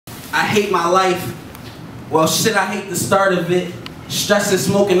I hate my life. Well, shit, I hate the start of it. Stressing,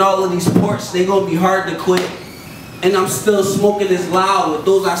 smoking all of these ports, they gonna be hard to quit. And I'm still smoking this loud with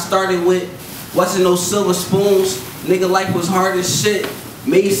those I started with. Wasn't no silver spoons. Nigga, life was hard as shit.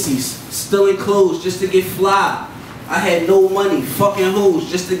 Macy's, still in clothes just to get fly. I had no money, fucking hoes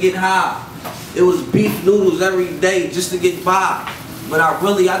just to get high. It was beef noodles every day just to get by. But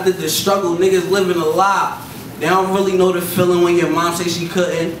I did the struggle, niggas living a lie. They don't really know the feeling when your mom say she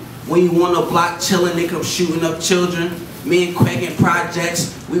couldn't. When you on the block chilling, they come shooting up children. Me and Quack in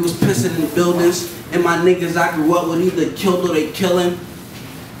projects, we was pissing in buildings. And my niggas I grew up with either killed or they killing.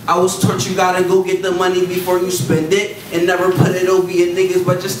 I was taught you gotta go get the money before you spend it. And never put it over your niggas,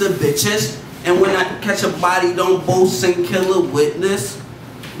 but just the bitches. And when I catch a body, don't boast and kill a witness.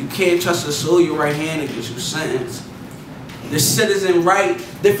 You can't trust a soul, your right hand and get you sentenced. This shit isn't right.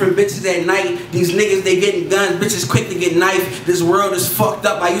 Different bitches at night. These niggas, they getting guns. Bitches quick to get knifed. This world is fucked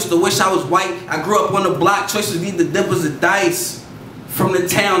up. I used to wish I was white. I grew up on the block. Choices either dippers or dice. From the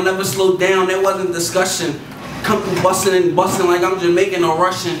town, never slowed down. There wasn't discussion. Come through busting and busting like I'm Jamaican or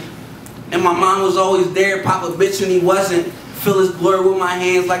Russian. And my mom was always there. Pop a bitch when he wasn't. Fill his glory with my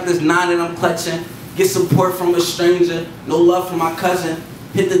hands like this 9 that I'm clutching. Get support from a stranger. No love from my cousin.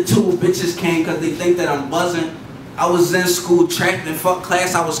 Hit the 2 bitches came cause they think that I'm buzzing. I was in school, tracked and fuck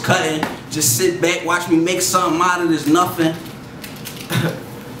class I was cutting. Just sit back, watch me make something out of this nothing.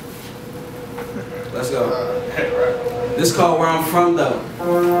 Let's go. This called Where I'm From though.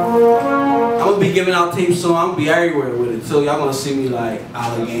 I'm gonna be giving out tapes so I'm gonna be everywhere with it too. Y'all gonna see me like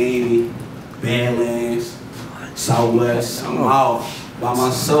Allegheny, Badlands, Southwest. I'm out by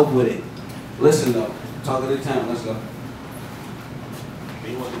myself with it. Listen though, talk of the town, let's go.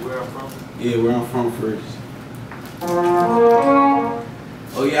 You want to where I'm from? Yeah, where I'm from first.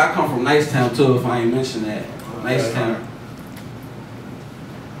 Oh yeah, I come from Nicetown too, if I ain't mentioned that. Nicetown.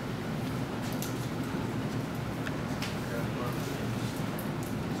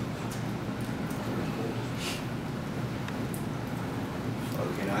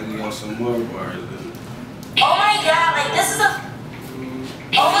 Okay, I'll give y'all some more bars then. Oh my god, like this is a...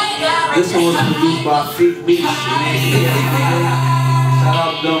 Oh my god, like this one was produced by Fake Beats. Shout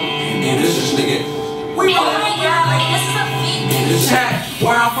out them. And this is nigga. Oh my god, like this is a feat. Check.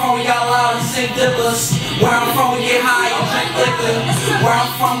 Where I'm from, we got loud and sick dippers. Where I'm from, we get high and drink liquor. Where I'm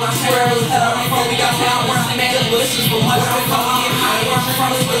from, I swear it was hell. I'm from, we got down, where I'm at. This is for much. Where I'm from, we get high. Where I'm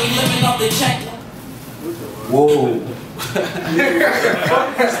from, is really living off the check. Whoa.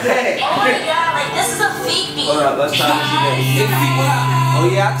 What's that? Oh my god, like this is a fake beat. Hold up, let's try this again. Oh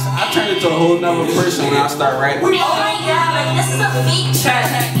yeah, I turned into a whole nother person when I start rapping. Oh my god, like this is a fake Check.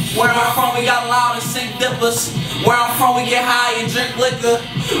 Where I'm from, we got loud and sink dippers. Where I'm from, we get high and drink liquor.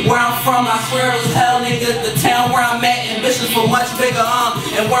 Where I'm from, I swear it was hell, nigga. The town where I'm at, ambitions for much bigger,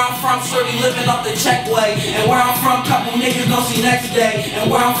 And where I'm from, sure we living off the check way. And where I'm from, couple niggas don't see next day. And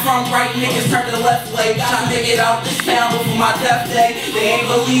where I'm from, right niggas turn to the left way. Gotta make it out this town before my death day. They ain't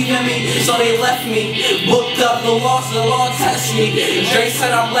believe in me, so they left me. Booked up, no loss, the law test me. Dre said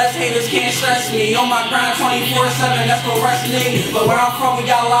I'm blessed, haters can't stress me. On my grind 24/7, that's no rush me. But where I'm from, we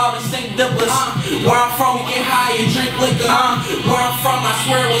got loud and sink dippers. Where I'm from, we get high and drink liquor. Where I'm from, I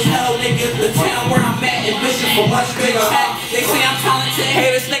swear it was hell, nigga. The town where I'm at, ambition for much bigger. They say I'm talented,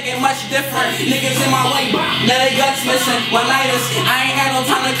 haters thinking much different. Niggas in my way, now they guts missing. One nighters, I ain't got no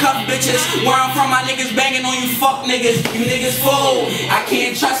time to cuff bitches. Where I'm from, my niggas banging on you fuck niggas. You niggas fool, I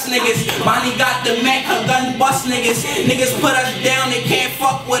can't trust niggas. Bonnie got the Mac, her gun bust niggas. Niggas put us down, they can't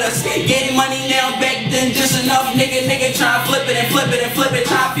fuck with us. Getting money now, back then just enough. Nigga try to flip it and flip it and flip it.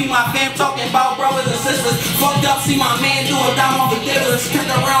 Try to feed my fam, talking about brothers and sisters. Fucked up, see my man do a dime off a diggers. Turned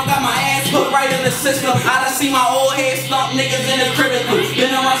around, got my ass put right in the system. I done see my old head slump niggas in the critical.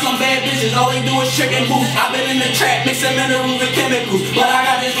 Been around some bad bitches, all they do is chicken boots. I been in the trap, mixing minerals and chemicals. But I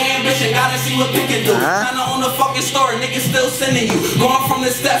got this ambition, gotta see what Pick can do. Tryna own the fucking story, niggas still sending you. Going from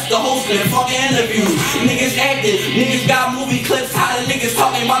the steps to hosting and fucking interviews. Niggas acting, niggas got movie clips. How the niggas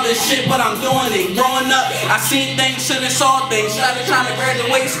talking about this shit, but I'm doing it. Growing up, I seen things, should've saw things. Started trying to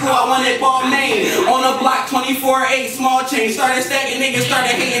graduate school, I wanted ball main. On the block, 24/8, small change. Started stacking, niggas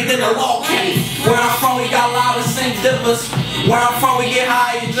started hating, then the law came. Where I'm from, we got loud and sink dippers. Where I'm from, we get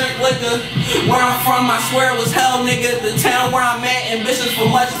high and drink liquor. Where I'm from, I swear it was hell, nigga. The town where I'm at, ambitions for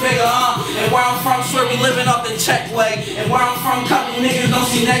much bigger, And where I'm from, swear we living off the check way. And where I'm from, couple niggas don't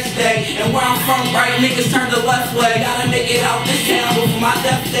see next day. And where I'm from, right niggas turn the left way. Gotta make it out this town before my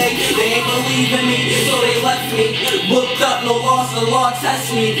death day. They ain't believe in me, so they left me. Booked up, no loss, the law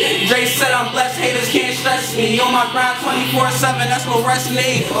test me. Dre said I'm blessed, haters can't stress me. On my grind 24/7, that's no rest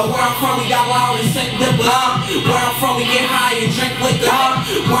need. But where I'm from, we got loud and sick dippers. Where I'm from, we get high high and drink liquor.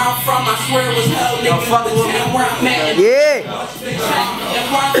 Where I'm from, I swear it was hell, nigga. The town where I'm at. Yeah. And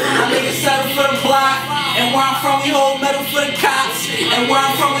where I'm from, my niggas settle for the block. And where I'm from, we hold metal for the cops. And where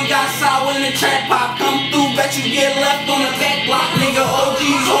I'm from, we got sour in the trap pop. Come through, bet you get left on the back block. Nigga,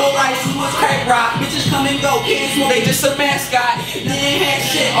 OG's whole life, who was crack rock. Bitches come and go, kids smoke, they just a mascot. They ain't had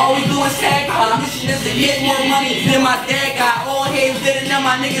shit, all we do is tag pop. Mission is to get more money than my dad got. All haters did it, now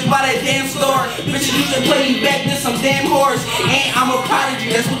my niggas buy that damn store. Bitches used to play me back, then some damn horse. And I'm a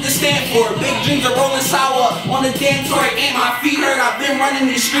prodigy, that's what this stand for. Big dreams are rolling sour on the damn tour. And my feet hurt, I've been running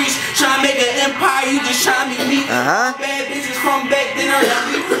these streets. Trying to make an empire, you just trying to be me. Bad bitches from back then are that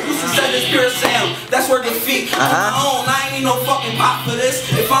we used to say this pure sound. That's where defeat. On my own, I ain't need no fucking pop for this.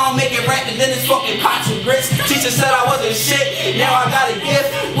 If I don't make it rapping, then it's fucking pots and grits. Teacher said I wasn't shit, now I got a gift.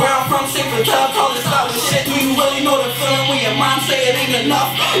 Where I'm from, sick for tough, call this out with shit. Do you really know the feeling when your mom say it ain't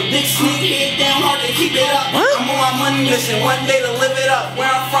enough? Big sneak, head down, hard to keep it up. I'm on my money mission, one day to live it up. Where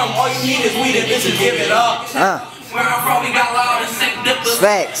I'm from, all you need is weed and bitches give it up. Where I'm from, we got loud and sick dippers.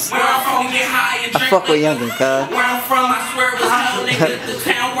 Facts. Where I'm from, we get high and drink. I fuck with Youngin, cuz. Where I'm from, I swear it was hell, nigga. The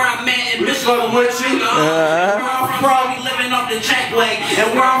town where I'm at in Michigan. Where I'm from, we living off the jack way.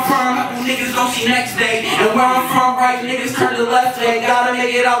 And where I'm from, niggas gon' see next day. And where I'm from, right niggas turn to left way. Gotta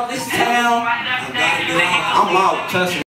make it out this town. I'm out, trust me.